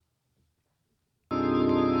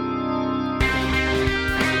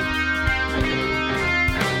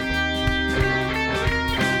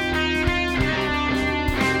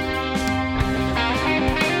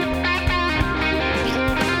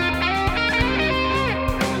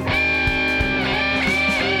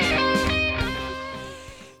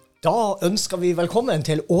Da ønsker vi velkommen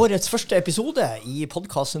til årets første episode I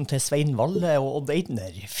podcasten til Svein Valle og Odd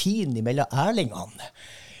Eidner, fin imellom ærlingene.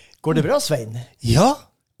 Går det bra, Svein? Ja,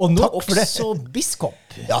 og nå takk for det. også biskop.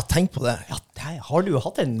 Ja, tenk på det. Ja, har du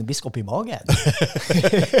hatt en biskop I magen?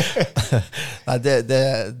 Nei,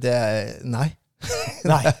 nei.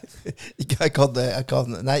 Nei.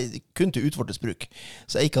 Nei, kun til utvortes bruk.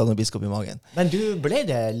 Så jeg ikke hadde noen biskop I magen. Men du ble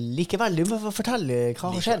det likevel. Du må fortelle hva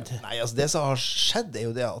har skjedd. Nei, altså det som har skjedd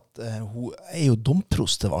jo det at hun jo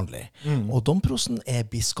domprost til vanlig. Og domprosten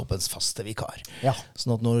biskopens faste vikar. Ja.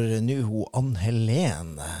 Sånn at når nå hun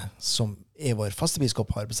Ann-Helene, som vår faste biskop,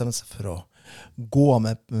 har bestemt seg for å gå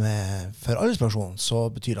med for arbeidspersonen, så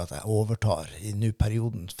betyr det at jeg overtar I nå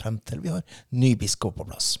perioden frem til vi har ny biskop på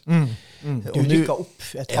plass. Du rykket opp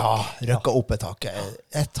et tak. Ja, rykket opp et tak.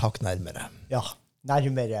 Et tak nærmere. Ja,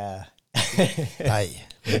 nærmere. Nei,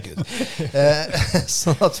 Gud.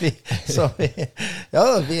 Sånn at vi ja,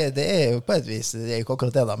 det jo på et vis, det jo ikke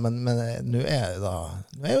akkurat det da, men nå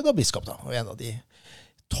jo da biskop da, og en av de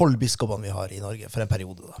 12 biskopene vi har I Norge for en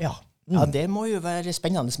periode da. Ja. Ja, det må jo være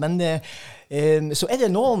spennende, men så det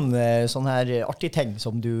noen sånne her artige ting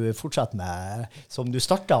som du fortsetter med, som du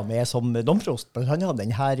startet med som domprost, blant annet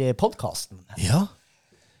denne podcasten. Ja,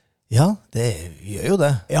 det gjør jo det.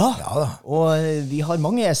 Ja da. Og vi har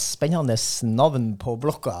mange spennende navn på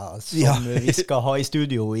blokka som vi skal ha I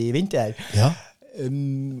studio I vinter. Ja.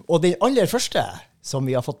 Og den aller første som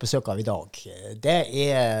vi har fått besøk av I dag, det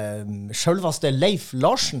selveste Leif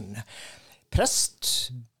Larsen,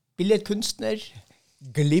 prest, billedkunstner,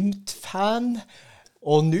 Glimt-fan,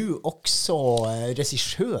 og nå også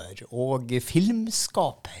regissør og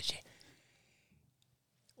filmskaper.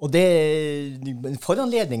 Og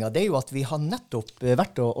foranledningen det jo at vi har nettopp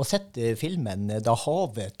vært og sett filmen «Da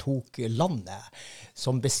havet tok landet»,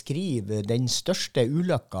 som beskriver den største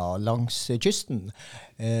ulykka langs kysten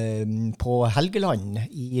på Helgeland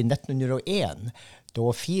I 1901,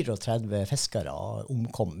 da 34 fiskere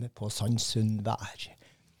omkom på Sandsundvær.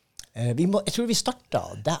 Jeg tror vi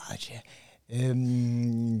startet der.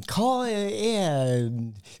 Hva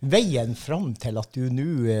veien fram til at du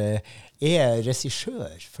nå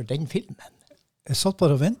regissør for den filmen? Jeg satt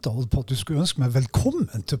bare og ventet på at du skulle ønske meg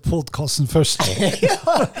velkommen til podcasten først.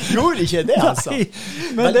 Ja, gjorde ikke det, altså. Nei,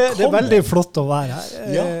 men det veldig flott å være her.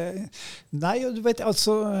 Ja. Nei, du vet,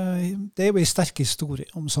 altså, det jo en sterk historie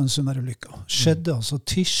om Sandsundværulykka. Skjedde altså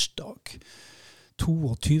tirsdag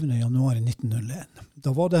 22. januar 1901.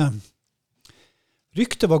 Da var det,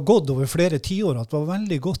 ryktet var gått over flere tiår at det var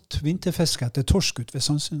veldig godt vinterfiske etter torsk ut ved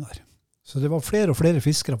Sandsundvær. Så det var flere og flere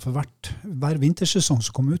fiskere for hver vintersesong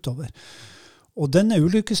som kom utover. Og denne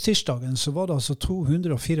ulykkestirsdagen så var det altså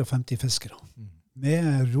 254 fiskere.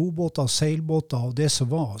 Med robåter, seilbåter og det som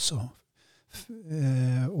var altså.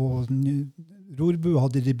 Og rorbu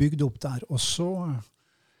hadde de bygd opp der. Og så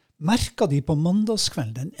merket de på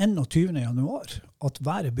mandagskvelden den 21. januar at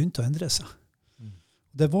været begynte å endre seg.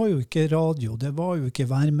 Det var jo ikke radio, det var jo ikke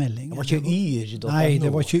værmelding. Det var ikke yr.no. Nei,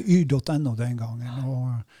 det var ikke yr.no den gangen. Og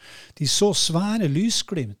de så svære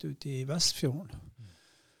lysglimt ut I Vestfjorden.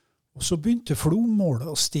 Og så begynte flomålet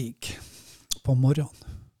å stige på morgenen.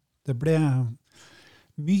 Det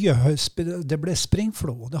ble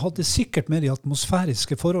springflå, og det hadde sikkert med de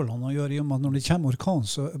atmosfæriske forholdene å gjøre, I og med at når det kommer orkan,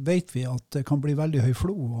 så vet vi at det kan bli veldig høy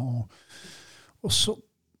flo, og så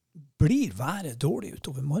blir været dårlig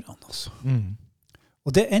utover morgenen, altså.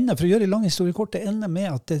 Og det ender, for å gjøre en lang historie kort, det ender med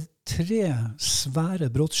at det 3 svære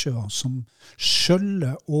brottsjøer som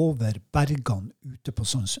skjøller over bergene ute på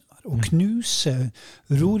Sandsundvær, og knuser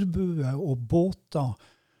rorbuer og båter,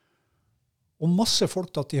 og masse folk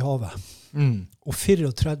tatt I havet. Og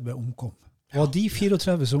 34 omkom. Og av de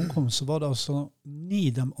 34 som omkom, så var det altså 9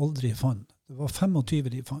 de aldri fant. Det var 25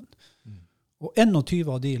 de fant. Og 21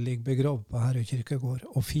 av de ligger begravd på Herøy kirkegård,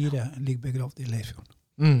 og 4 ligger begravd I Leifjorden.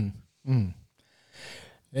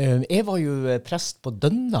 Jeg var jo prest på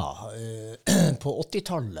Dønna på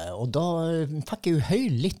 80-tallet, og da fikk jeg jo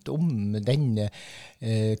høre litt om den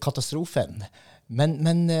katastrofen. Men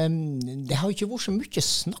det har jo ikke vært så mye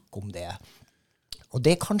snakk om det. Og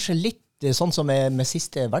det kanskje litt sånn som med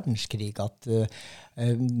siste verdenskrig, at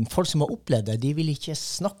folk som har opplevd det, de vil ikke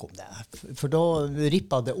snakke om det. For da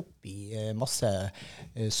rippet det opp I masse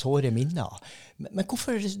såre minner. Men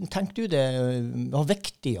hvorfor tenkte du det var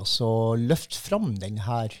viktig å løfte fram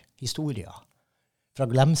denne historien fra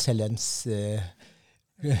glemselens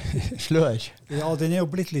slør. Ja, den jo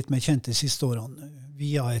blitt litt mer kjent de siste årene,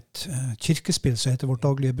 via et kirkespill som heter Vårt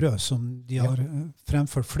daglige brød, som de har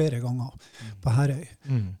fremført flere ganger på Herøy.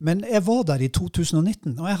 Men jeg var der i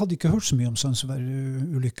 2019, og jeg hadde ikke hørt så mye om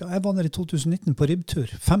Sandsvær-ulykka. Jeg var der i 2019 på ribbtur,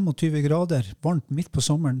 25 grader, varmt midt på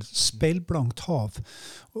sommeren, speilblankt hav.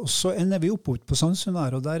 Og så ender vi opp på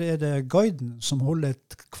Sandsvær, og der det guiden som holder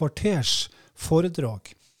et kvarters foredrag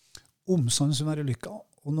om Sandsvær-ulykka.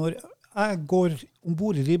 Og når jeg går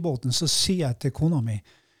ombord i ribbåten, så sier jeg til kona mi,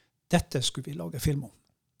 dette skulle vi lage film om.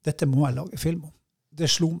 Dette må jeg lage film om. Det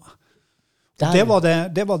slo meg. Det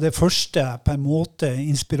var det første, på en måte,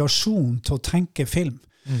 inspirasjon til å tenke film.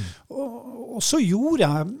 Og så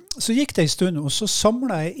gikk det en stund, og så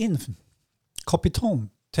samlet jeg inn kapitalen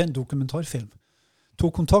til en dokumentarfilm.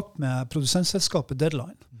 Tok kontakt med produsentselskapet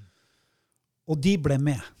Deadline. Og de ble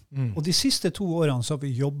med. Og de siste 2 årene så har vi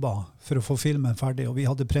jobbet for å få filmen ferdig, og vi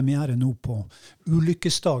hadde premiere nå på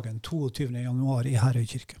ulykkesdagen 22. januar i Herøy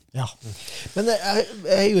kirke. Ja. Men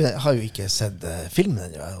jeg har jo ikke sett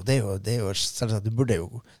filmen, og det er jo selvsagt, det burde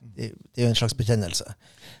jo, det er jo en slags bekjennelse.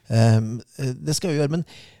 Det skal jeg jo gjøre,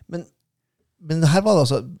 men her var det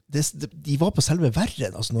altså, de var på selve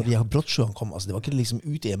verden, altså når de har brottsjøene kom, altså det var ikke liksom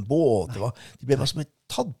ute i en båt, de ble bare som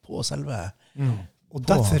tatt på selve... Og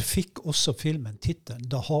derfor fikk også filmen titelen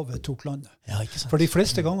 «Da havet tok landet». Ja, ikke sant. For de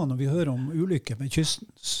fleste ganger når vi hører om ulykker med kysten,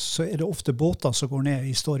 så det ofte båter som går ned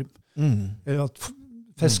i storm. Eller at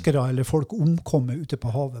fiskere eller folk omkommer ute på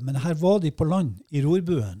havet. Men her var de på land i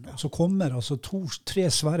rorbuen, og så kommer altså 2-3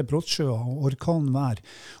 svære brottsjøer og orkanvær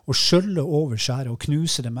og skjøller over skjæret og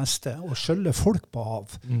knuser det meste, og skjøller folk på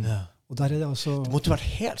hav. Og der det altså... Det måtte være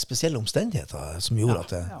helt spesielle omstendigheter som gjorde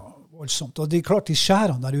at det... Ja, voldsomt. Og det klart de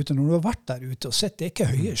skjærene der ute, når du har vært der ute og sett, det ikke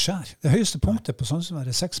høye skjær. Det høyeste punktet på Sandsvær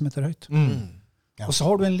 6 meter høyt. Ja. Og så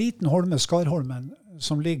har du en liten holme, Skarholmen,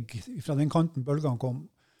 som ligger fra den kanten bølgene kom.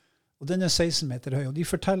 Og den 16 meter høy. Og de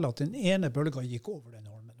forteller at den ene bølga gikk over den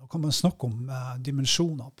holmen. Da kan man snakke om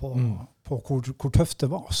dimensjoner på hvor tøft det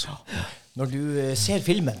var. Altså. Når du ser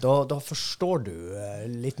filmen, da forstår du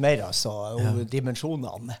litt mer altså, om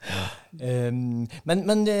dimensjonene.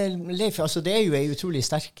 Men Leif, altså, det jo en utrolig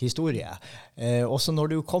sterk historie. Også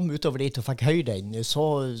når du kom utover dit og fikk høre den,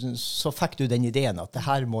 så fikk du den ideen at det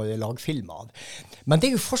her må jeg lage film av. Men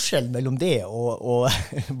det jo forskjell mellom det og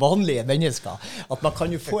vanlige mennesker, at man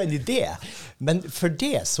kan jo få en idé, men for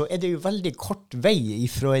det så det jo veldig kort vei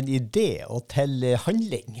fra en idé og til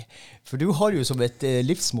handling. For du har jo som et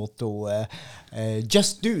livsmotto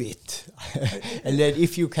just do it. Eller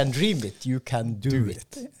if you can dream it, you can do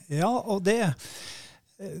it. Ja, og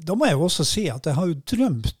da må jeg jo også si at jeg har jo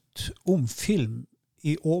drømt om film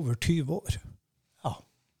i over 20 år. Ja.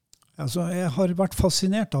 Altså, jeg har vært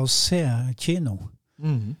fascinert av å se kino.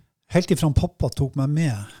 Helt ifra pappa tok meg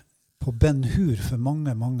med på Ben Hur for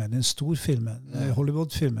mange, den storfilmen,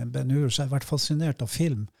 Hollywood-filmen Ben Hur, så jeg har vært fascinert av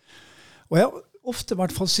film. Og jeg har ofte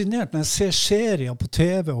vært fascinert når jeg ser serier på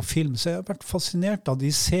TV og film, så jeg har vært fascinert av de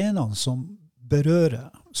scenene som berører,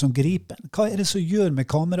 som griper. Hva det som gjør med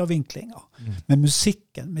kameravinklinga, med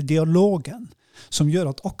musikken, med dialogen, som gjør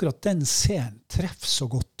at akkurat den scenen treffer så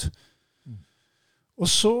godt. Og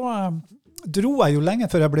så dro jeg jo lenge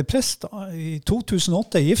før jeg ble prest. I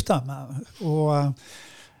 2008 giftet jeg meg, og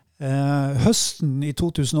høsten i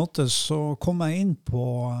 2008 så kom jeg inn på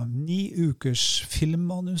 9 ukers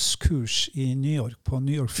filmmanuskurs i New York, på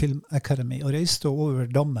New York Film Academy, og reiste over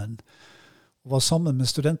dammen og var sammen med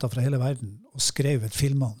studenter fra hele verden og skrev et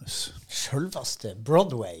filmmanus. Selveste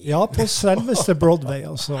Broadway. Ja, på selveste Broadway,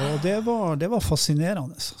 altså. Og det var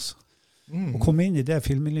fascinerende, altså. Å komme inn i det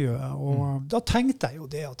filmmiljøet. Og da tenkte jeg jo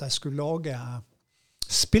det at jeg skulle lage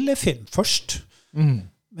spillefilm først.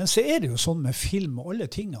 Men så det jo sånn med film og alle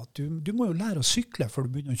ting at du må jo lære å sykle før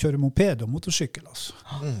du begynner å kjøre moped og motorsykkel. Altså.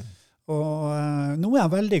 Og nå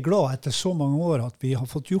jeg veldig glad etter så mange år at vi har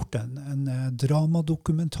fått gjort en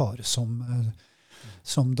dramadokumentar som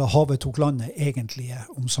Da havet tok landet egentlig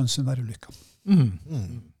om Sandsvær-ulykka.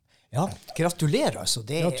 Ja, gratulerer altså.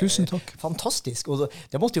 Det tusen takk. Fantastisk. Og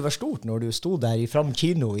det måtte jo være stort når du stod der i Fram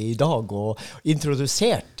kino i dag og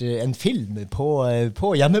introduserte en film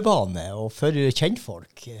på hjemmebane og for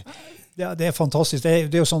kjentfolk. Ja, det fantastisk.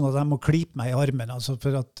 Det jo sånn at jeg må klipe meg i armen. Altså,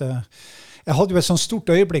 for at jeg hadde jo et sånt stort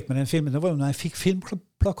øyeblikk med den filmen. Det var jo når jeg fikk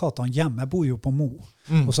filmplakatene hjem. Jeg bor jo på Mo.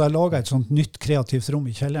 Og så har jeg laget et sånt nytt kreativt rom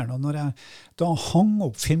i kjelleren. Og når jeg da hang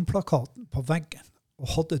opp filmplakaten på veggen, og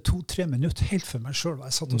hadde 2-3 minutter helt for meg selv, og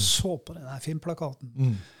jeg satt og så på denne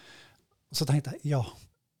filmplakaten. Og så tenkte jeg, ja,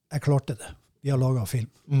 jeg klarte det. Vi har laget film.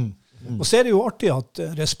 Og så det jo artig at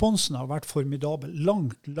responsen har vært formidabel,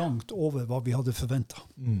 langt over hva vi hadde forventet.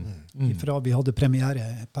 Fra vi hadde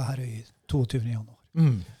premiere på Herøy 22. januar.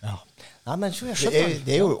 Ja. Nei, men jeg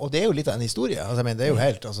skjønner. Og det er jo litt av en historie. Altså, jeg mener, det er jo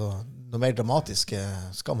helt, noe mer dramatisk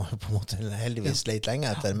skal man jo på en måte heldigvis lete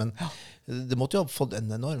lenge etter, men det måtte jo ha fått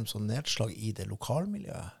en enorm sånn nedslag i det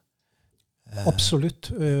lokalmiljøet. Absolutt.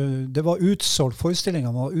 Det var utsolgt,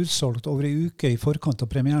 forestillingen var utsolgt over en uke i forkant av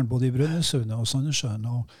premieren, både i Brønnøysund og Sandnessjøen.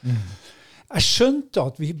 Jeg skjønte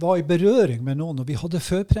at vi var i berøring med noen, og vi hadde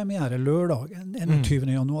førpremiere lørdag,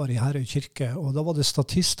 21. januar i Herøy kirke, og da var det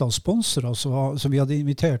statister og sponsorer som vi hadde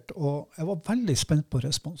invitert, og jeg var veldig spent på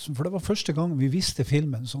responsen, for det var første gang vi viste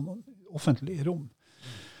filmen sånn offentlig i rom.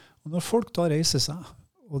 Og når folk da reiser seg,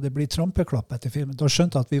 og det blir trampeklapp etter filmen, da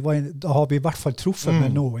skjønte jeg at da har vi i hvert fall truffet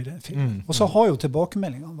med noe i den filmen. Og så har jo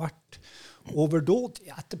tilbakemeldingene vært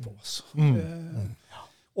overdådige etterpå.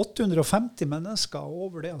 850 mennesker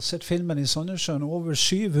over det har sett filmen i Sandnessjøen, over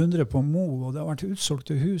 700 på Mo, og det har vært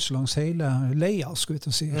utsolgte hus langs hele leia, skulle jeg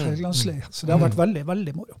til å si, Helgelandsleia. Så det har vært veldig,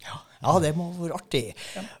 veldig moro. Ja, det må være artig.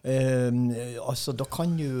 Altså, da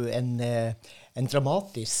kan jo en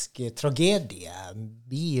dramatisk tragedie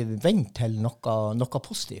bli vendt til noe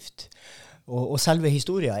positivt. Og selve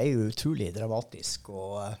historien er jo utrolig dramatisk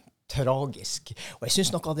og tragisk. Og jeg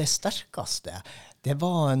synes noe av det sterkeste, det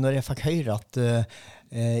var når jeg fikk høre at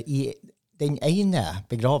i den ene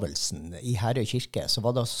begravelsen i Herøy kirke, så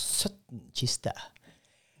var det 17 kister.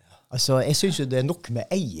 Altså, jeg synes jo det er nok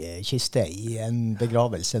med ei kiste i en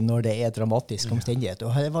begravelse når det er dramatisk omstendighet.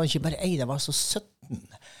 Og det var ikke bare ei, det var altså 17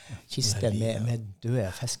 kister med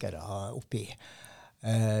døde fiskere oppi.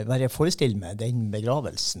 Bare forestill meg den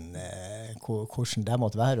begravelsen, hvordan det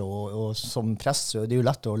måtte være, og som prest så er det jo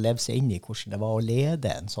lett å leve seg inn i hvordan det var å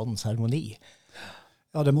lede en sånn seremoni.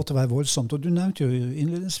 Ja, det måtte være voldsomt. Og du nevnte jo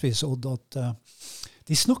innledningsvis, Odd, at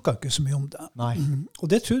de snakket ikke så mye om det. Nei. Og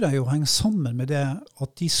det tror jeg jo henger sammen med det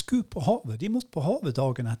at de skulle på havet. De måtte på havet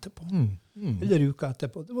dagen etterpå, eller uka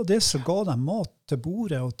etterpå. Det var det som ga dem mat til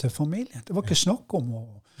bordet og til familien. Det var ikke snakk om å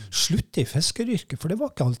slutte i fiskeryrket, for det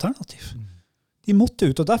var ikke alternativ. De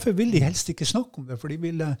måtte ut, og derfor vil de helst ikke snakke om det, for de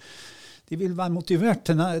vil være motivert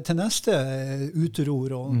til neste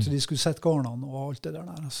uteror, og til de skulle sette garnene og alt det der.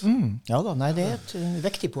 Altså. Ja da, nei, det er et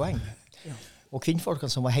viktig poeng. Ja. Og kvinnfolkene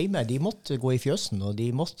som var hjemme, de måtte gå i fjøsen, og de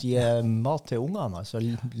måtte gi mat til ungene. Altså,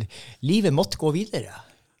 livet måtte gå videre.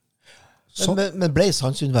 Men ble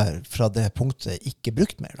sannsynligvis fra det punktet ikke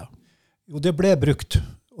brukt mer da? Jo, det ble brukt.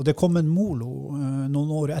 Og det kom en molo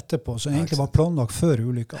noen år etterpå, som egentlig var planlagt før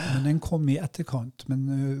ulykka, men den kom i etterkant. Men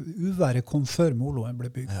uværet kom før moloen ble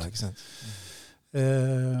bygd. Ja, ikke sant.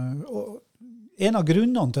 Og en av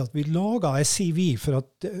grunnene til at vi laget, jeg sier vi, for at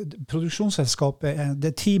produksjonsselskapet,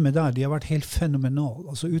 det teamet der, de har vært helt fenomenal.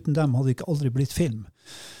 Altså uten dem hadde det ikke aldri blitt film.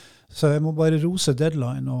 Så jeg må bare rose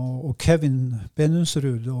Deadline og Kevin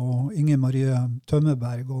Benundsrud og Inge Marie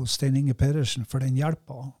Tømmerberg og Stein Inge Pedersen for den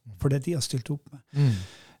hjelpa, for det de har stilt opp med.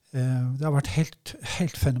 Det har vært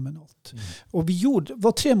helt fenomenalt. Og det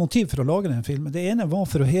var 3 motiv for å lage den filmen. Det ene var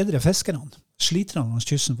for å hedre fiskerne, sliterne langs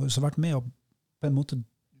kysten vår, som har vært med og på en måte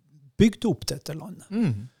bygd opp dette landet.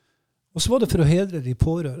 Og så var det for å hedre de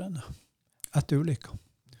pårørende etter ulykka.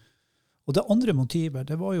 Og det andre motivet,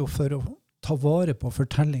 det var jo for å ta vare på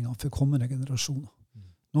fortellingene for kommende generasjoner.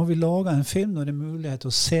 Nå har vi laget en film, når det er mulighet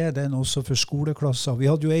å se den også for skoleklasser. Vi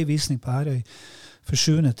hadde jo en visning på Herøy for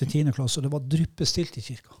 7. til 10. klasse, og det var dryppestilt i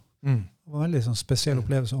kirka. Det var en veldig sånn spesiell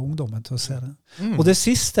opplevelse av ungdommen til å se den. Og det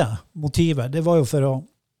siste motivet, det var jo for å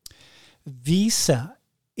vise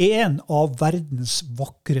en av verdens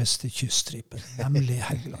vakreste kyststriper, nemlig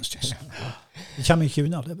Helgelandskysten. Vi kommer ikke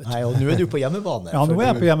unna det, vet du. Nei, og nå er du på hjemmebane. Ja, nå er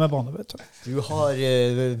jeg på hjemmebane, vet du. Du har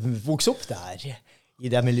vokst opp der,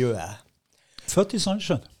 i det miljøet. Født i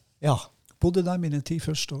Sandnessjøen. Ja. Bodde der mine 10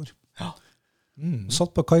 første år. Ja.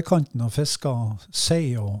 Satt på kaikanten og fisket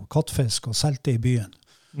sei og kattfisk og selte i byen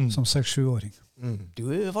som 6-7-åring. Du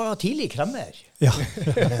var tidlig kremmer. Ja.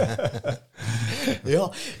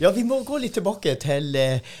 Ja, vi må gå litt tilbake til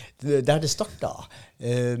der det startet.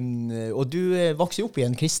 Og du vokste opp i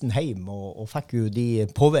en kristen heim og fikk jo de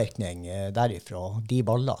påvirkning derifra, de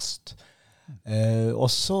ballast. Og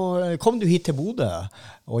så kom du hit til Bodø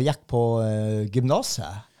og gikk på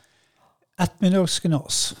gymnaset.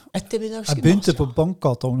 Ettermiddagsgymnas. Jeg begynte på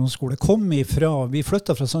Bankgata ungdomsskole. Vi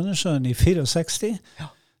flyttet fra Sandnessjøen i 64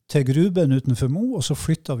 til Gruben utenfor Mo, og så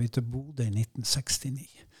flyttet vi til Bodø i 1969.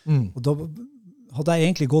 Og da hadde jeg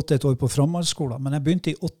egentlig gått et år på Framhaldsskolen, men jeg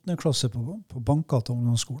begynte i 8. klasse på Bankgata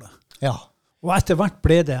ungdomsskole. Ja. Og etter hvert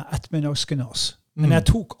ble det ettermiddagsgymnas. Men jeg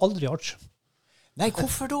tok aldri arts. Nei,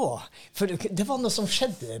 hvorfor da? For det var noe som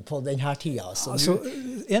skjedde på denne tida. Altså,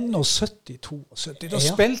 71-72. Da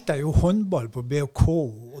spilte jeg jo håndball på BK,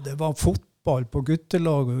 og det var fotball fotball på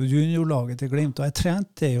guttelaget og juniorlaget til Glimt, og jeg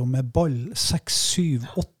trente jo med ball 6, 7,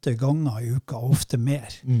 8 ganger i uka, ofte mer.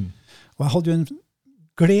 Og jeg hadde jo en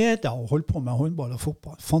glede av å holde på med håndball og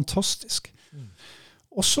fotball. Fantastisk.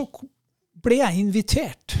 Og så ble jeg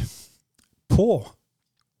invitert på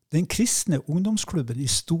den kristne ungdomsklubben i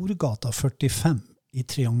Storgata 45 i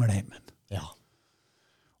Triangelheimen. Ja.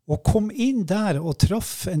 Og kom inn der og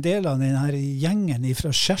traff en del av denne gjengen fra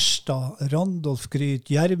Kjærstad, Randolf Gryt,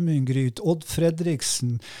 Gjermund Gryt, Odd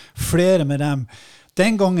Fredriksen, flere med dem.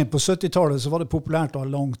 Den gangen på 70-tallet så var det populært å ha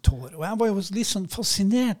langt hår. Og jeg var jo litt sånn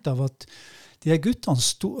fascinert av at de her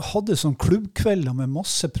guttene hadde sånn klubbkvelder med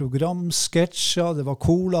masse programsketsjer, det var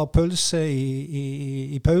cola og pølse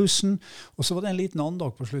i pausen, og så var det en liten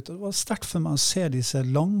andakt på slutt. Det var sterkt for meg å se disse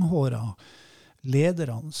langhåra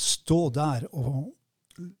lederne stå der og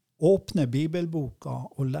åpne bibelboka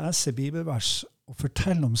og lese bibelvers og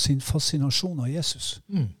fortelle om sin fascinasjon av Jesus.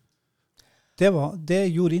 Det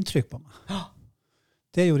gjorde inntrykk på meg.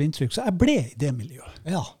 Det gjorde inntrykk, så jeg ble i det miljøet.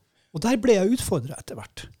 Ja. Og der ble jeg utfordret etter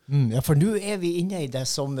hvert. Ja, for nå er vi inne i det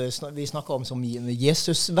som vi snakket om som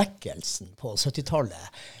Jesusvekkelsen på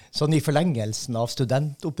 70-tallet. Sånn i forlengelsen av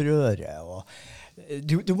studentopprøret. Og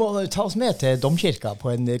du må ta oss med til Domkirka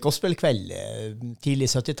på en gospelkveld tidlig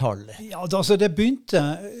 70-tall. Ja, altså det begynte,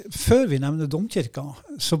 før vi nevner Domkirka,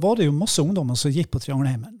 så var det jo masse ungdommer som gikk på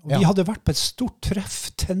Triangelheimen. Og vi hadde vært på et stort treff,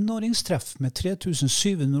 tenåringstreff med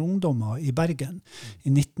 3700 ungdommer i Bergen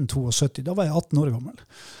i 1972. Da var jeg 18 år gammel.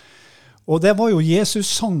 Og det var jo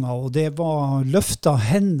Jesus-sanger, og det var løfta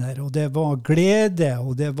hender, og det var glede,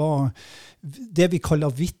 og det var det vi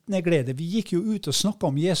kaller vittneglede. Vi gikk jo ut og snakket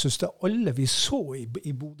om Jesus til alle vi så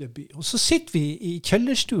i Bodø by. Og så sitter vi i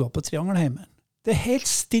kjellerstua på Triangelheimen. Det er helt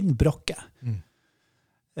stinn brakke.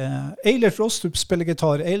 Eilert Rostrup spiller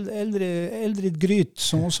gitar, Eldrid Gryt,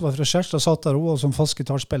 som også var fra Kjærstad, satt der også som fast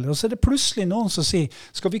gitarspiller. Og så er det plutselig noen som sier,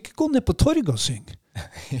 skal vi ikke gå ned på torget og synge?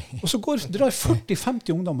 Og så drar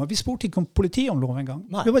 40-50 ungdommer. Vi spurte ikke om politiet om lov en gang.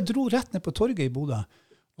 Vi bare dro rett ned på torget i Bodø.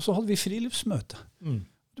 Og så hadde vi friluftsmøte.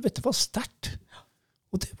 Du vet, det var sterkt.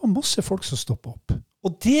 Og det var masse folk som stoppet opp.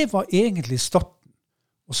 Og det var egentlig starten.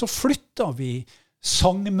 Og så flyttet vi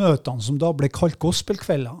sangmøtene, som da ble kalt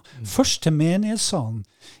gospelkvelder, først til menighetssalen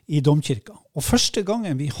i Domkirka. Og første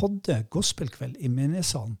gangen vi hadde gospelkveld i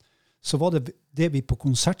menighetssalen, så var det vi på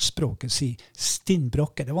konsertspråket sier stinn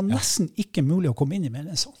brakke. Det var nesten ikke mulig å komme inn i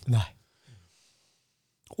menighetssalen. Nei.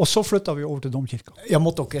 Og så flyttet vi over til Domkirka. Ja,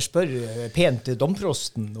 måtte dere spørre pent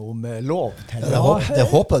domprosten om lov til det? Det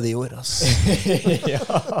håper de gjorde, altså.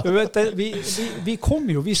 Du vet, vi kom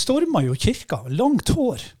jo, vi stormet jo kirka, langt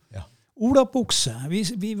hår. Olabukse.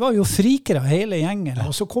 Vi var jo frikere hele gjengen,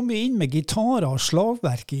 og så kom vi inn med gitarer og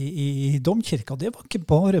slagverk i Domkirka. Det var ikke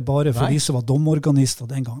bare for de som var domorganister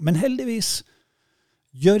den gang. Men heldigvis,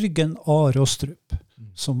 Jørgen A. Rostrup,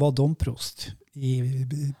 som var domprost i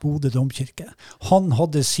Bodø Domkirke, han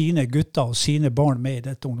hadde sine gutter og sine barn med i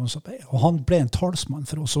dette ungdomsarbeidet, og han ble en talsmann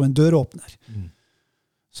for oss og en døråpner.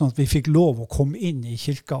 Sånn at vi fikk lov å komme inn i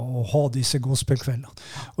kirka og ha disse gospelkveldene.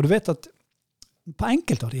 Og du vet at på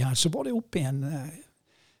enkelte av de her så var det oppe i en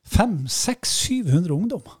 500, 600, 700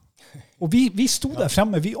 ungdommer. Og vi stod der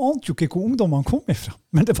fremme, vi ante jo ikke hvor ungdommene kom ifra.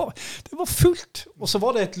 Men det var fullt. Og så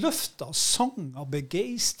var det et løft av sang, av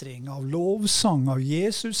begeistring, av lovsang, av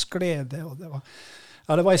Jesusglede. Og det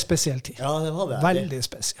var en spesiell tid. Ja, det var det. Veldig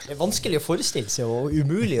spesiell. Det er vanskelig å forestille seg og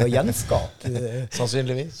umulig å gjenskape.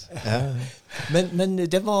 Sannsynligvis. Men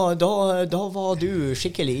det var, da var du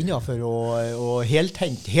skikkelig innenfor og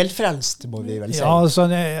heltenkt, helfrelst, må vi vel si. Ja, altså,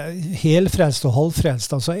 helfrelst og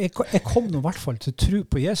halvfrelst. Altså, jeg kom nå i hvert fall til tro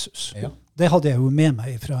på Jesus. Ja. Det hadde jeg jo med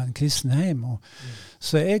meg fra en kristen heim.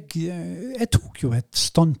 Så jeg tok jo et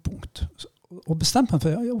standpunkt. Og bestemte meg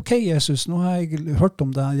for, ok Jesus, nå har jeg hørt om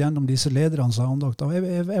deg gjennom disse lederne som har andakt, og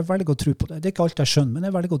jeg velger å tro på deg. Det er ikke alt jeg skjønner, men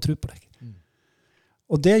jeg velger å tro på deg.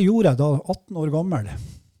 Og det gjorde jeg da 18 år gammel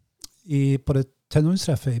på det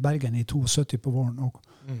tenåringstreffet i Bergen i 72 på våren.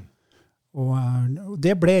 Og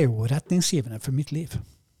det ble jo retningsgivende for mitt liv.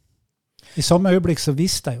 I samme øyeblikk så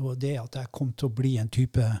visste jeg jo det at jeg kom til å bli en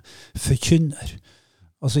type forkynner.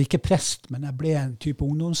 Altså ikke prest, men jeg ble en type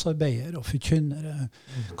ungdomsarbeider og forkynner.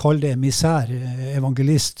 Kall det misær,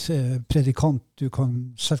 evangelist, predikant. Du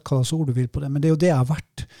kan sette hva slags ord du vil på det. Men det er jo det jeg har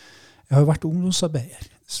vært. Jeg har vært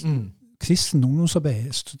ungdomsarbeider. Kristen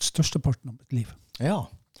ungdomsarbeider størsteparten av mitt liv. Ja.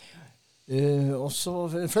 Og så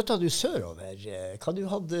flyttet du sørover. Hva du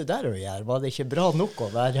hadde der å gjøre? Var det ikke bra nok å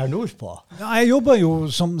være her nordpå? Ja, jeg jobbet jo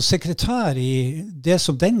som sekretær i det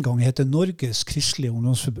som den gang heter Norges Kristelige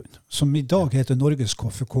Ungdomsforbund, som i dag heter Norges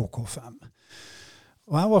KFK-KFM.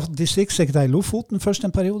 Og jeg var distriktssekretær i Lofoten først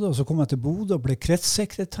en periode, og så kom jeg til Bodø og ble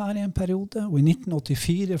kretssekretær i en periode. Og i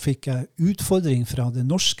 1984 fikk jeg utfordring fra det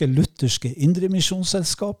norske lutherske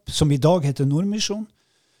Indremisjonsselskap, som i dag heter Nordmisjon,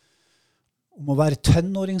 om å være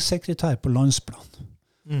tenåringssekretær på landsplan.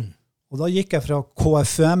 Og da gikk jeg fra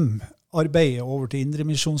KFM-arbeidet over til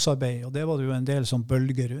Indremisjonsarbeidet, og det var det jo en del som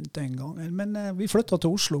bølger rundt den gangen. Men vi flyttet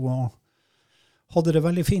til Oslo og hadde det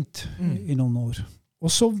veldig fint i noen år. Og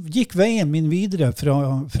så gikk veien min videre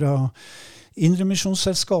fra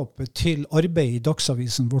Indremisjonsselskapet til arbeid i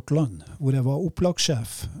Dagsavisen Vårt Land, hvor jeg var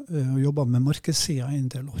opplagssjef og jobbet med markedssiden en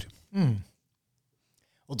del år.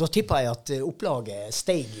 Og da tippet jeg at opplaget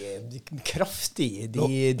steg kraftig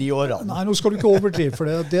de årene. Nei, nå skal du ikke overdrive, for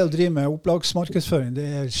det å drive med opplagsmarkedsføring, det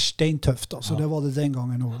er steintøft. Altså. Det var det den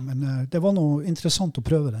gangen også. Men det var noe interessant å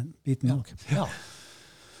prøve den biten også. Ja.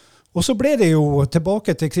 Og så ble det jo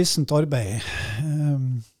tilbake til kristent arbeid.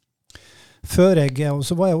 Og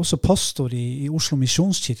så var jeg også pastor i Oslo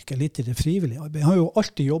Misjonskirke, litt i det frivillige arbeidet. Jeg har jo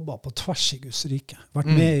alltid jobbet på tvers i Guds rike.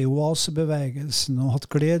 Vært med i oasebevegelsen og hatt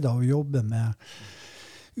glede av å jobbe med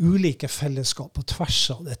ulike fellesskap på tvers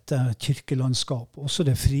av dette kirkelandskapet, også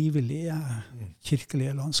det frivillige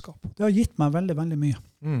kirkelige landskapet. Det har gitt meg veldig, veldig mye.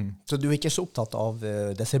 Så du er ikke så opptatt av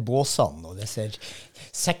disse båsene og disse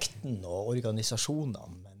sekten og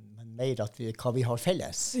organisasjonene, mer hva vi har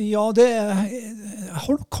felles? Ja, jeg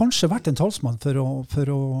har kanskje vært en talsmann for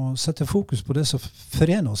å sette fokus på det som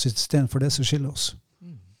forener oss i stedet for det som skiller oss.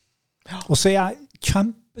 Og så er jeg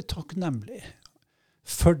kjempetakknemlig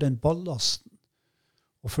for den ballasten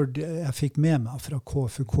og for det jeg fikk med meg fra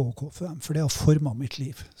KFUK og KFUM, for det har formet mitt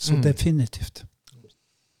liv. Så definitivt.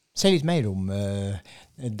 Si litt mer om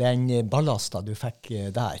den ballasten du fikk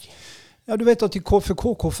der. Ja, du vet at i KFUK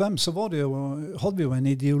og KFUM så hadde vi jo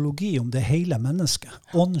en ideologi om det hele mennesket.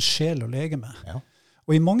 Ånd, sjel og legeme. Ja.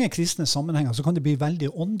 Og i mange kristne sammenhenger så kan det bli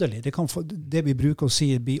veldig åndelig. Det kan det vi bruker å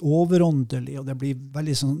si bli overåndelig, og det blir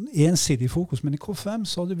veldig sånn ensidig fokus. Men i KFUM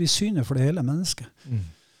så hadde vi synet for det hele mennesket.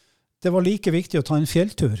 Det var like viktig å ta en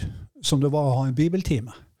fjelltur som det var å ha en bibeltime.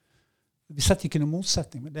 Vi setter ikke noen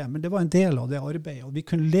motsetning med det, men det var en del av det arbeidet. Og vi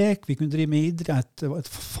kunne leke, vi kunne drive med idrett. Det var et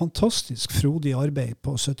fantastisk frodig arbeid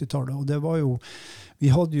på 70-tallet. Og det var jo, vi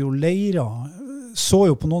hadde jo leirer, så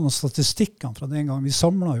jo på noen av statistikkene fra den gang. Vi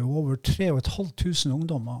samlet jo over 3.500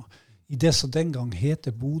 ungdommer i det som den gang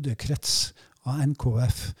heter Bodø krets av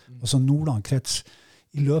NKF, altså Nordland krets,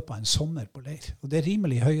 i løpet av en sommer på leir. Og det er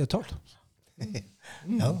rimelig høye tall.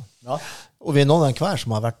 Ja. Og vi er noen hver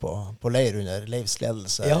som har vært på leir under Leifs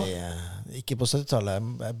ledelse, ikke på 70-tallet,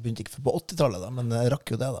 jeg begynte ikke på 80-tallet da, men jeg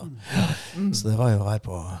rakk jo det da. Så det var jo å være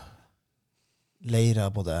på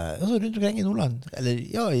leirer både rundt omkring i Nordland, eller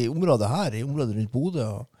i området her, i området rundt Bodø.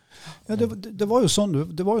 Ja, det var jo sånn,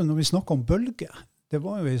 det var jo når vi snakket om bølge, det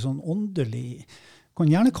var jo en sånn åndelig,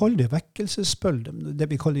 kan gjerne kalle det vekkelsesbølge, det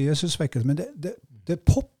vi kaller Jesusvekkelse, men det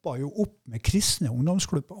poppet jo opp med kristne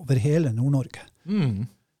ungdomsklubber over hele Nord-Norge.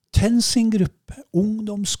 Tensinggruppe,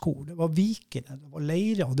 ungdomsskole, det var vikene, det var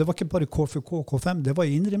leirer, og det var ikke bare KFUK og KFM, det var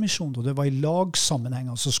i Indremisjon, og det var i lagsammenheng,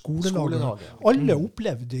 altså skolelag. Alle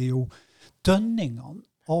opplevde jo dønningene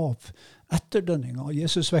av etterdønningen av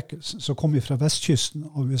Jesusvekkelsen som kom fra vestkysten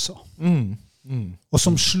av USA. Og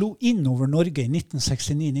som slo inn over Norge i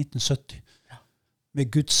 1969-1970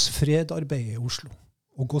 med Guds fredarbeid i Oslo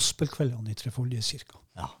og gospelkveldene i Trefoldige kirker.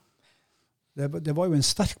 Ja. Det var jo en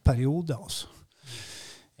sterk periode, altså.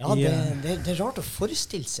 Ja, det er rart å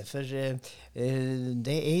forestille seg, for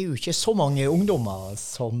det er jo ikke så mange ungdommer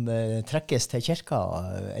som trekkes til kirka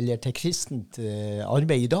eller til kristent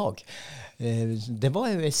arbeid i dag. Det var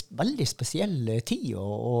jo en veldig spesiell tid,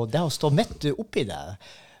 og det å stå midt oppi det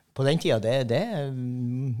på den tiden, det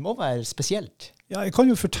må være spesielt. Ja, jeg kan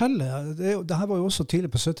jo fortelle, det her var jo også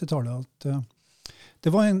tidlig på 70-tallet, at det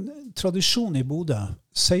var en tradisjon i Bodø,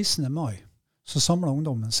 16. mai, så samlet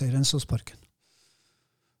ungdommen seg i Rensåsparken.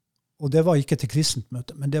 Og det var ikke til kristent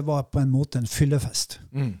møte, men det var på en måte en fyllefest.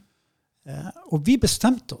 Og vi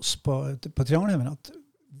bestemte oss på Triangelheven at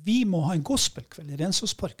vi må ha en gospelkveld i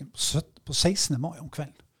Rensåsparken på 16. mai om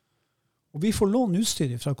kvelden. Og vi får låne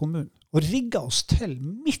utstyr fra kommunen og rigge oss til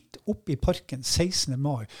midt oppe i parken 16.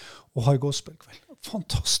 mai og ha gospelkveld.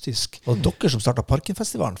 Fantastisk. Og dere som startet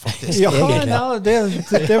Parkenfestivalen, faktisk. Ja, det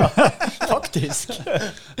faktisk.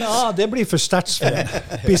 Ja, det blir for sterkt, Svein.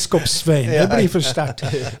 Biskopsvein, det blir for sterkt.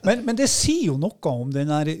 Men det sier jo noe om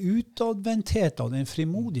den der utadvendtheten og den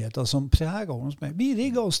frimodigheten som preger oss med. Vi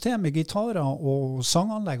rigget oss til med gitarer og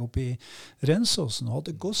sanganlegg oppe i Rensåsen og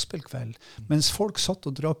hadde gospelkveld, mens folk satt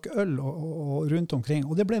og drakk øl og rundt omkring.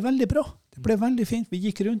 Og det ble veldig bra. Det ble veldig fint. Vi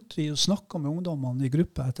gikk rundt og snakket med ungdommene i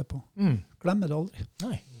gruppe etterpå. Glemmer det aldri.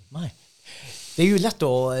 Nei. Det jo lett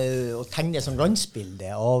å tegne som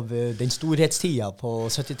glansbilde av den storhetstida på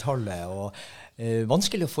 70-tallet, og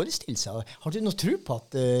vanskelig å forestille seg. Har du noe tro på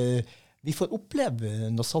at vi får oppleve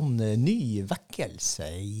noe sånn ny vekkelse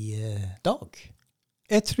i dag?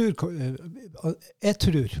 Jeg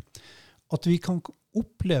tror at vi kan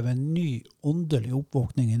oppleve en ny åndelig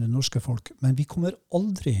oppvåkning i det norske folk, men vi kommer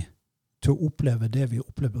aldri til å oppleve det vi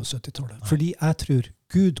opplevde på 70-tallet. Fordi jeg tror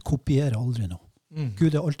Gud kopierer aldri noe.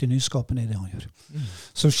 Gud alltid nyskapende i det han gjør.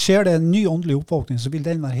 Så skjer det en ny åndelig oppvåkning, så vil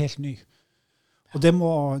den være helt ny. Og det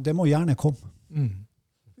må gjerne komme.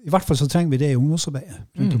 I hvert fall så trenger vi det i ungdomsarbeidet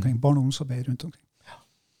rundt omkring, barne- og ungdomsarbeidet rundt omkring.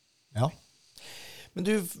 Ja. Men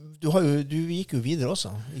du gikk jo videre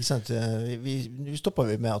også, ikke sant? Nu stoppet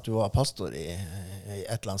vi med at du var pastor i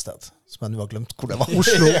et eller annet sted, som jeg nå har glemt hvor det var.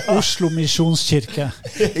 Oslo Misjonskirke.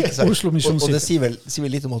 Oslo Misjonskirke. Og det sier vel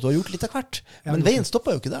litt om at du har gjort litt av hvert. Men veien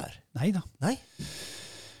stoppet jo ikke der. Neida. Nei.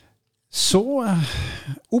 Så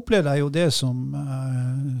opplevde jeg jo det som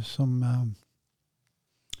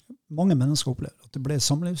mange mennesker opplever, at det ble et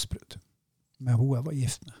samlivsbrudd med hun jeg var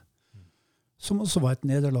gift med. Som også var et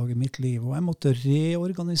nederlag i mitt liv, og jeg måtte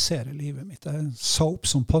reorganisere livet mitt. Jeg sa opp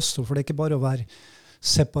som pastor, for det ikke bare å være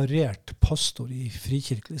separert pastor i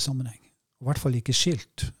frikirkelig sammenheng. I hvert fall ikke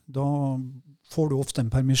skilt. Da får du ofte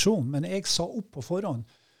en permisjon, men jeg sa opp på forhånd,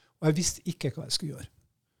 og jeg visste ikke hva jeg skulle gjøre.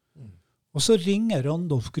 Og så ringer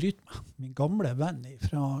Randolf Grytme, min gamle venn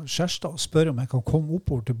fra Skjærstad, og spør om jeg kan komme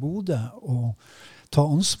oppover til Bodø og ta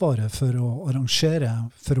ansvaret for å arrangere,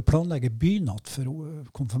 for å planlegge bynatt for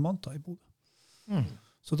konfirmanter i Bodø.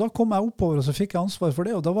 Så da kom jeg oppover, og så fikk jeg ansvar for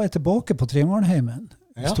det, og da var jeg tilbake på Triangelheimen,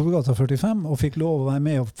 Storgata 45, og fikk lov å være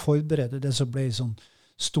med og forberede det som ble sånn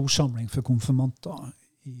storsamling for konfirmanter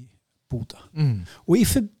i Bodø. Og i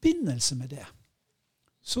forbindelse med det,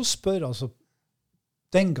 så spør altså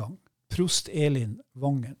den gang prost Elin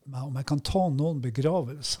Vangen meg om jeg kan ta noen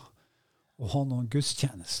begravelser og ha noen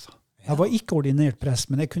gudstjenester. Jeg var ikke ordinert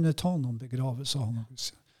prest, men jeg kunne ta noen begravelser og ha noen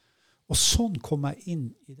gudstjenester. Og sånn kom jeg inn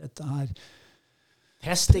i dette her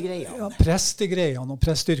prestegreiene. Ja, prestegreiene og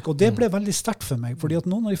prestyrket. Og det ble veldig sterkt for meg, fordi at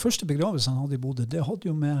noen av de første begravelsene jeg hadde i Bodø, det hadde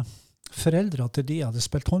jo med foreldre til de jeg hadde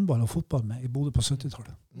spilt håndball og fotball med i Bodø på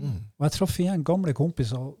 70-tallet. Og jeg traff igjen gamle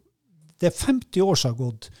kompiser. Det 50 år som har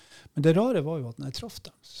gått, men det rare var jo at når jeg traff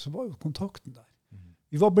dem, så var jo kontakten der.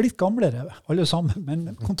 Vi var blitt gamlere, alle sammen,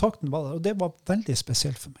 men kontakten var der, og det var veldig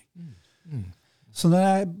spesielt for meg. Så når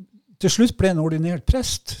jeg til slutt ble en ordinert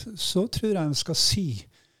prest, så tror jeg skal si,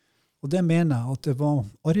 og det mener jeg at det var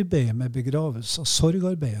arbeidet med begravelse og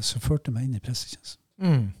sorgarbeidet som førte meg inn i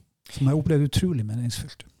prestetjenesten. Som jeg opplevde utrolig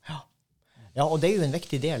meningsfylt. Ja, og det er jo en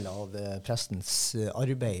viktig del av prestens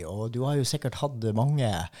arbeid, og du har jo sikkert hatt mange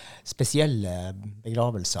spesielle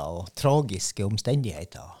begravelser og tragiske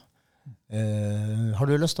omstendigheter. Har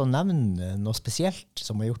du lyst til å nevne noe spesielt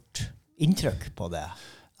som har gjort inntrykk på det?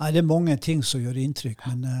 Nei, det er mange ting som gjør inntrykk,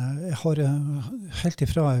 men jeg har helt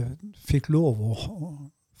ifra jeg fikk lov å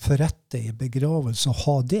forrette i begravelse og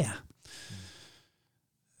ha det.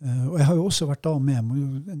 Og jeg har jo også vært da med,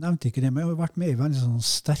 jeg nevnte ikke det, men jeg har vært med i veldig sånne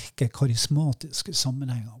sterke, karismatiske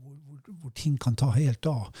sammenhenger, hvor ting kan ta helt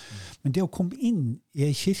av. Men det å komme inn i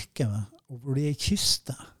en kirke, og hvor det er en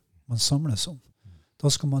kiste man samles om, da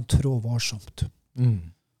skal man trå varsomt.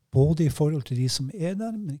 Både i forhold til de som er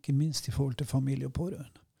der, men ikke minst i forhold til familie og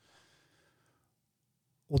pårørende.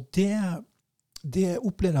 Og det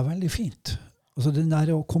opplever jeg veldig fint. Altså den der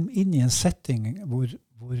å komme inn i en setting hvor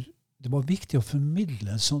det var viktig å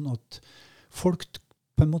formidle sånn at folk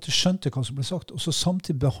på en måte skjønte hva som ble sagt, og så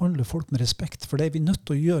samtidig behandle folk med respekt, for det er vi nødt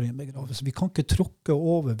til å gjøre i en begravelse. Vi kan ikke tråkke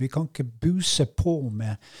over, vi kan ikke buse på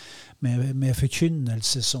med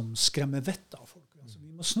forkynnelse som skremmer vettet av folk. Altså,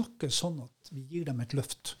 vi må snakke sånn at vi gir dem et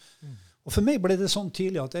løft. Og for meg ble det sånn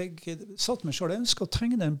tidlig at jeg satt meg selv, jeg ønsker å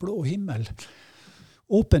tegne en blå himmel,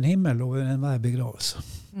 åpen himmel over enhver begravelse.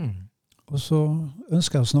 Og så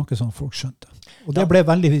ønsker jeg å snakke sånn at folk skjønte. Og det ble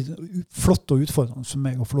veldig flott og utfordrende for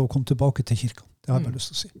meg å få lov å komme tilbake til kirken. Det har jeg bare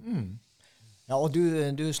lyst til å si. Ja, og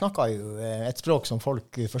du snakker jo et språk som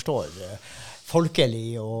folk forstår,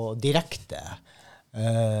 folkelig og direkte.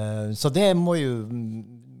 Så det må jo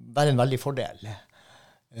være en veldig fordel.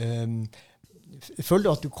 Føler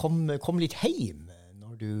du at du kom litt hjem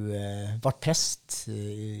når du var prest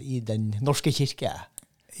i den norske kirke?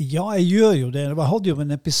 Ja, jeg gjør jo det. Jeg hadde jo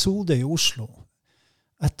en episode i Oslo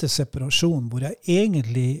etter separasjon, hvor jeg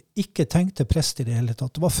egentlig ikke tenkte prest i det hele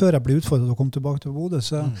tatt. Det var før jeg ble utfordret å komme tilbake til Bodø,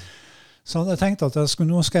 så hadde jeg tenkt at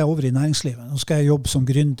nå skal jeg over i næringslivet. Nå skal jeg jobbe som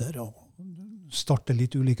gründer og starte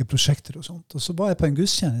litt ulike prosjekter og sånt. Og så var jeg på en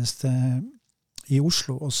gudstjeneste i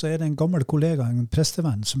Oslo, og så er det en gammel kollega, en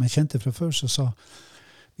prestevenn som jeg kjente fra før, som sa,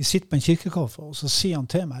 Vi sitter på en kirkekaffe, og så sier han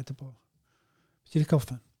til meg etterpå,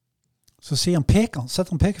 kirkekaffen, så sier han,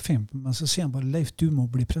 setter han pekefingeren på meg, så sier han bare, Leif, du må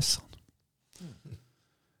bli presset.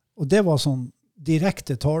 Og det var sånn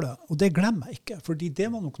direkte tale, og det glemmer jeg ikke, fordi det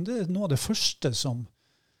var noe av det første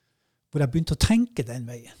hvor jeg begynte å tenke den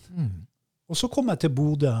veien. Og så kom jeg til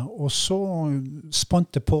Bodø, og så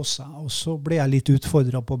spant det på seg, og så ble jeg litt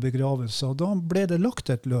utfordret på begravelse, og da ble det lagt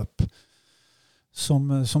et løp som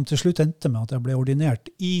til slutt endte med at jeg ble ordinert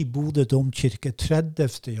i Bodø domkirke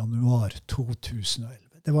 30. januar 2011.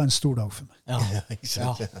 Det var en stor dag for meg. Ja, ikke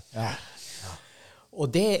sant. Ja.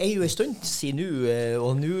 Og det jo en stund siden nå,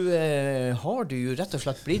 og nå har du jo rett og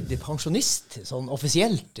slett blitt pensjonist, sånn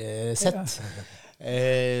offisielt sett.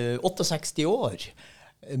 68 år.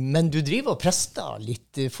 Men du driver og prester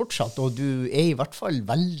litt fortsatt, og du i hvert fall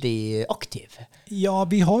veldig aktiv. Ja,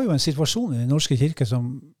 vi har jo en situasjon i den norske kirke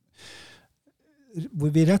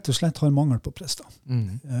hvor vi rett og slett har mangel på prester.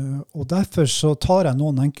 Og derfor så tar jeg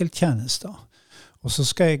noen enkelttjenester. Og så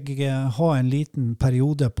skal jeg ha en liten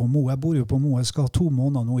periode på Mo. Jeg bor jo på Mo. Jeg skal ha 2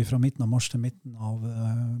 måneder nå fra midten av mars til midten av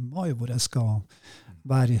mai, hvor jeg skal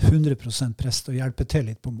være 100% prest og hjelpe til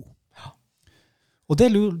litt på Mo. Og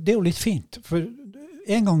det jo litt fint, for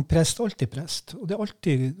en gang prest, alltid prest. Og det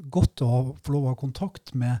alltid godt å få lov å ha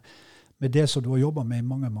kontakt med det som du har jobbet med i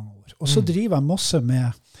mange, mange år. Og så driver jeg masse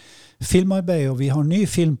med filmarbeid, og vi har ny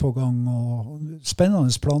film på gang, og spennende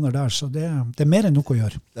planer der, så det mer enn nok å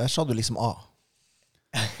gjøre. Der sa du liksom A.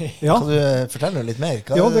 Ja. Kan du fortelle litt mer?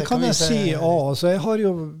 Ja, det kan jeg si. Altså, jeg har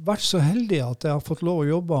jo vært så heldig at jeg har fått lov å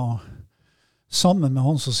jobbe sammen med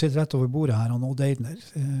han som sitter rett over bordet her, han Odd Eidner,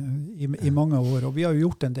 i mange år. Og vi har jo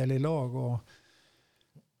gjort en del i lag.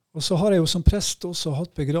 Og så har jeg jo som prest også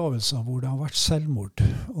hatt begravelser hvor det har vært selvmord.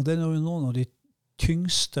 Og det jo noen av de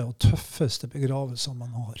tyngste og tøffeste begravelser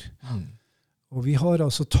man har. Og vi har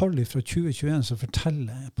altså tall fra 2021 som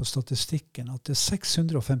forteller på statistikken at det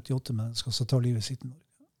 658 mennesker som tar livet sitt i Norge.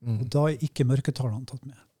 Og da ikke mørketallene tatt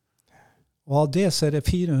med. Og av det så det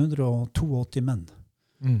 482 menn.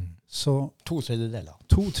 Så 2/3.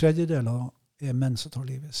 2/3 menn som tar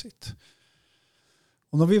livet sitt.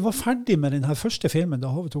 Og når vi var ferdig med denne første filmen,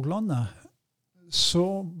 da havet tok landet,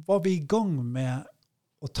 så var vi i gang med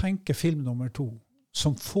å tenke film nummer 2,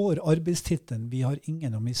 som får arbeidstitlen «Vi har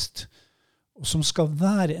ingen å miste», og som skal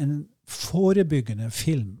være en forebyggende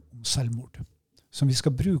film om selvmord, som vi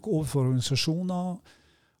skal bruke overfor organisasjoner,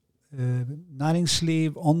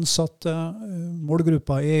 næringsliv, ansatte.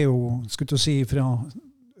 Målgruppa jo, skulle jeg si, fra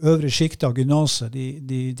øvre skiktet av gymnaset,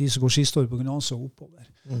 de som går skistår på gymnaset og oppover.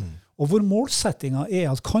 Og vår målsettinga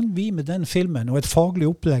at kan vi med den filmen, og et faglig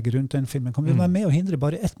opplegg rundt den filmen, kan vi være med og hindre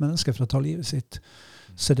bare ett menneske fra å ta livet sitt,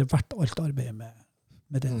 så det verdt alt arbeidet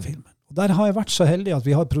med den filmen. Og der har jeg vært så heldig at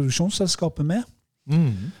vi har produksjonsselskapet med.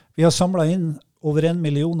 Vi har samlet inn over 1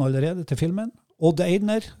 million allerede til filmen. Odd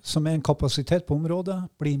Eidner, som en kapasitet på området,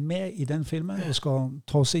 blir med i den filmen og skal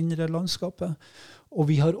ta oss inn i det landskapet. Og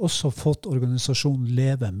vi har også fått organisasjonen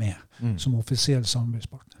Leve med som offisiell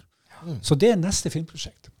samarbeidspartner. Så det neste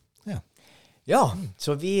filmprosjekt. Ja,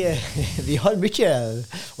 så vi har mye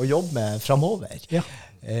å jobbe med fremover. Ja.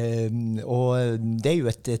 Og det jo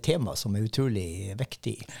et tema som utrolig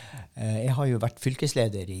viktig. Jeg har jo vært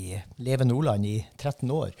fylkesleder i Leve Nordland i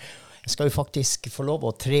 13 år. Jeg skal jo faktisk få lov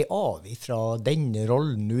å tre av fra den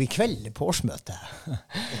rollen nå i kveld på årsmøtet.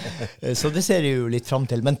 Så det ser jeg jo litt frem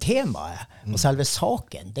til. Men temaet og selve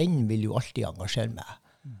saken, den vil jo alltid engasjere meg.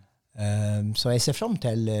 Så jeg ser frem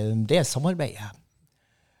til det samarbeidet.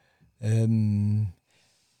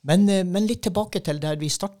 Men litt tilbake til der vi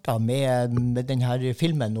startet med denne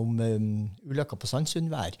filmen om ulykker på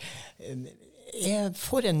Sandsundvær. Jeg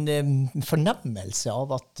får en fornemmelse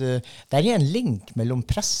av at det en link mellom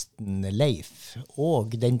presten Leif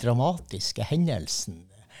og den dramatiske hendelsen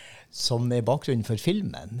som bakgrunnen for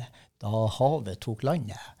filmen, da havet tok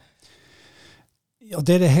landet. Ja,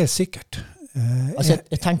 det helt sikkert. Altså,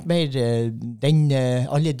 jeg tenkte mer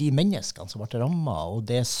alle de menneskene som ble rammet, og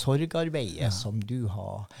det sorgarbeidet som du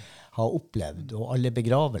har opplevd, og alle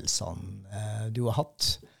begravelsene du har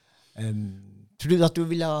hatt. Tror du at du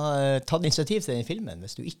ville ha tatt initiativ til denne filmen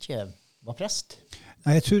hvis du ikke var prest?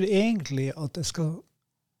 Nei, jeg tror egentlig at jeg skal,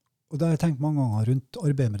 og det har jeg tenkt mange ganger rundt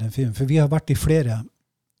arbeidet med den filmen, for vi har vært i flere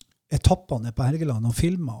etapper nede på Helgeland og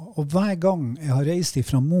filmet, og hver gang jeg har reist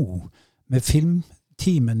ifra Mo med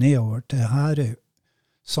filmteamet nedover til Herøy,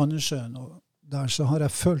 Sandnessjøen, og der så har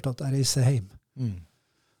jeg følt at jeg reiser hjem.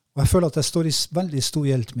 Og jeg føler at jeg står i veldig stor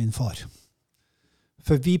gjeld til min far.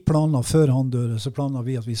 For vi planla, før han døde, så planla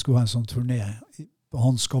vi at vi skulle ha en sånn turné på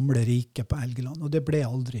hans gamle rike på Helgeland, og det ble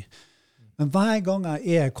aldri. Men hver gang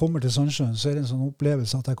jeg kommer til Sandsjøen, så det en sånn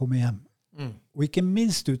opplevelse at jeg kommer hjem. Og ikke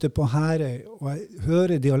minst ute på Herøy, og jeg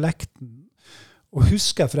hører dialekten, og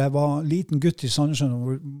husker, for jeg var liten gutt i Sandnessjøen,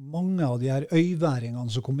 hvor mange av de her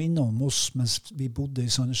øyværingene som kom innom oss mens vi bodde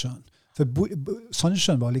i Sandnessjøen. For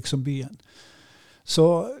Sandnessjøen var liksom byen.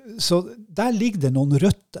 Så der ligger det noen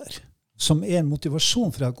røtter, som er en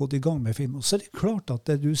motivasjon for å ha gått i gang med film. Og så er det klart at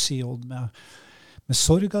det du sier, Odd, med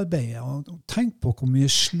sorgarbeidet, og tenk på hvor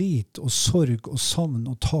mye slit og sorg og savn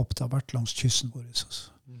og tap det har vært langs kysten vår.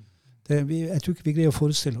 Altså. Jeg tror ikke vi greier å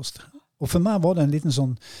forestille oss det. Og for meg var det en liten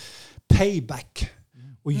sånn payback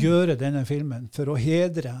å gjøre denne filmen for å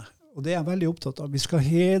hedre, og det er jeg veldig opptatt av, vi skal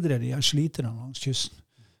hedre de her sliterne langs kysten,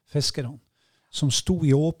 fiskerne, som sto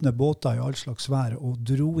i åpne båter i all slags vær og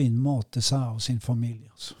dro inn mat til seg og sin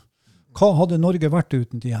familie. Altså. Hva hadde Norge vært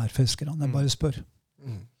uten de her fiskerne? Jeg bare spør.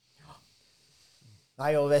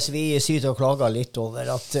 Nei, og hvis vi syter og klager litt over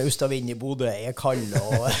at Austavind i Bodø er kald,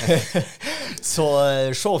 så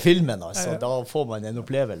se filmen, altså. Da får man en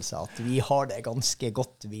opplevelse at vi har det ganske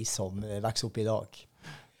godt, vi som vokser opp i dag.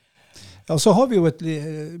 Ja, så har vi jo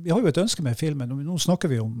et ønske med filmen. Nå snakker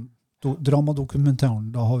vi om dramadokumentaren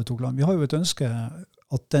Da havet tok land. Vi har jo et ønske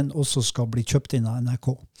at den også skal bli kjøpt inn av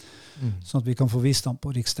NRK, sånn at vi kan få vist den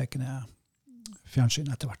på riksdekkende fjernsyn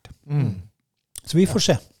etter hvert. Så vi får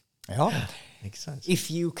se. Ja.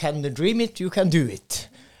 If you can dream it, you can do it.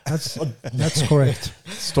 That's correct.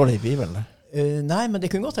 Står det i Bibelen? Nei, men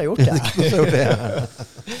det kunne godt ha gjort det.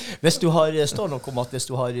 Hvis du står noe om at hvis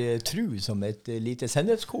du har tru som et lite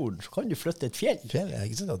sennepskorn, så kan du flytte et fjell.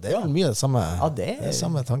 Ikke sant? Det er mye det samme, det er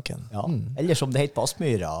samme tanken. Ja. Eller som det heter på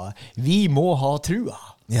Aspmyra, vi må ha trua.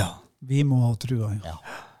 Ja, vi må ha trua, ja.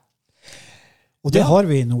 Og det har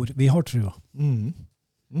vi i nord. Vi har trua.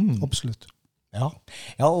 Absolutt. Ja,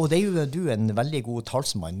 og det er jo du en veldig god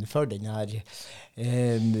talsmann for den her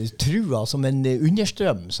trua som en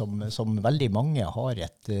understrøm som veldig mange har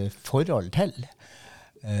et forhold til.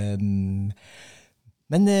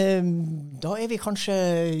 Men da er vi kanskje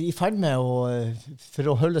i ferd med for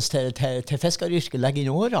å holde oss til fiskeryrket, legge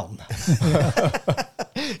inn årene.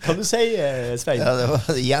 Kan du si, Svein? Ja,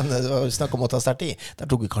 det var snakk om å ta sterkt i. Der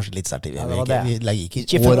tok vi kanskje litt sterkt i. Vi legger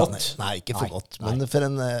ikke for årene. godt. Nei, ikke for godt. Men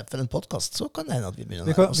for en podcast så kan det hende at vi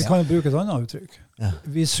begynner. Vi kan jo bruke et annet uttrykk. Ja.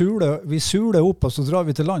 Vi suler opp, og så drar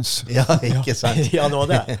vi til lands. Ja, ikke sant. Ja, det var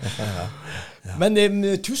det. Ja. Men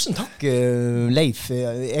tusen takk, Leif.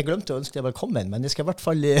 Jeg glemte å ønske deg velkommen, men jeg skal i hvert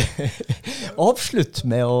fall avslutte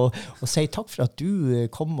med å si takk for at du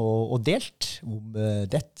kom og delte om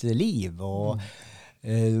ditt liv, og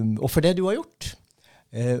for det du har gjort.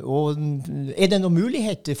 Og er det noen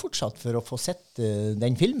mulighet fortsatt for å få sett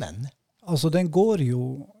den filmen? Altså, den går jo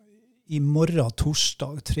i morgen,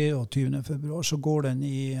 torsdag, 23. februar, så går den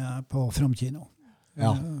på Framkino.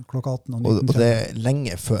 Ja. Klokka 18 og 19. Og det er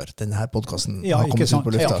lenge før denne podcasten har kommet ut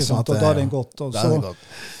på lufta. Ja, ikke sant. Og da er den gått.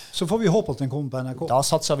 Så får vi håpe at den kommer på NRK. Da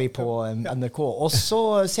satser vi på NRK. Og så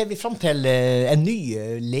ser vi frem til en ny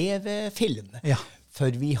levefilm. Ja.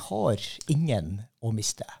 For vi har ingen å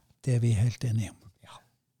miste. Det er vi helt enige om. Ja.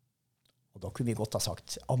 Og da kunne vi godt ha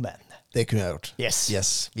sagt amen. Det kunne jeg gjort.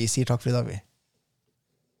 Yes. Vi sier takk for i dag, vi.